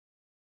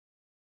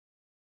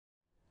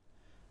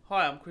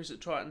Hi, I'm Chris at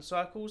Triton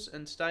Cycles,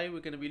 and today we're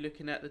going to be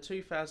looking at the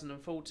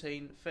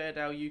 2014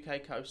 Fairdale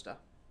UK Coaster.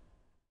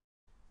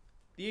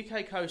 The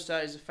UK Coaster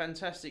is a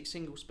fantastic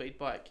single-speed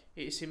bike.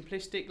 It is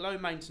simplistic, low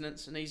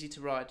maintenance and easy to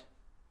ride.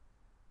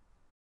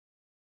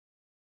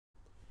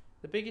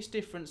 The biggest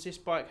difference this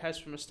bike has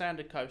from a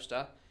standard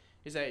coaster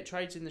is that it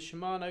trades in the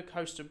Shimano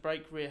Coaster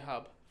brake rear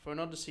hub for an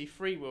Odyssey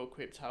freewheel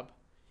equipped hub.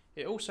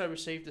 It also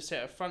received a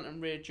set of front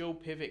and rear dual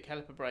pivot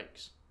caliper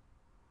brakes.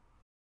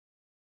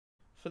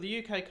 For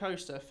the UK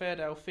Coaster,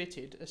 Fairdale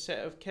fitted a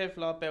set of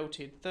kevlar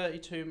belted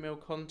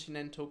 32mm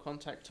continental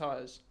contact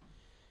tyres.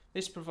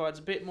 This provides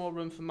a bit more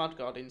room for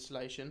mudguard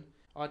installation,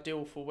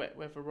 ideal for wet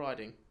weather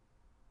riding.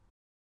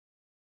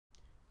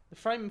 The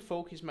frame and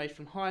fork is made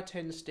from high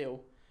 10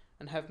 steel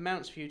and have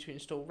mounts for you to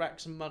install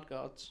racks and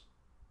mudguards.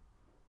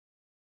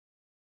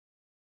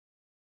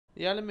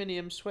 The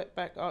aluminium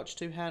swept-back Arch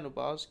 2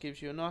 handlebars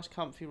gives you a nice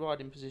comfy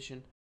riding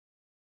position.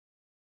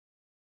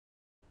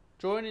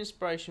 Drawing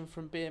inspiration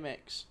from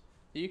BMX,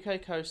 the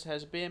UK Coaster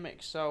has a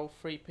BMX style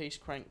 3-piece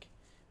crank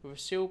with a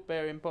sealed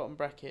bearing bottom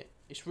bracket.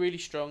 It's really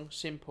strong,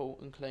 simple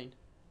and clean.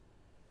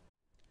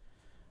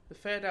 The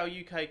Fairdale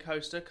UK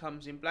Coaster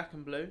comes in black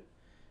and blue.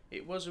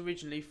 It was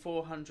originally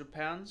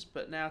 £400,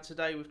 but now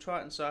today with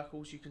Triton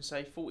Cycles you can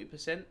save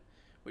 40%,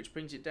 which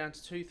brings it down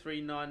to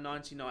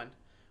 £239.99,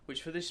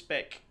 which for this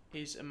spec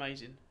is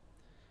amazing.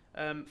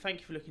 Thank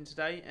you for looking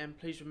today, and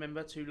please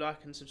remember to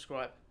like and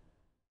subscribe.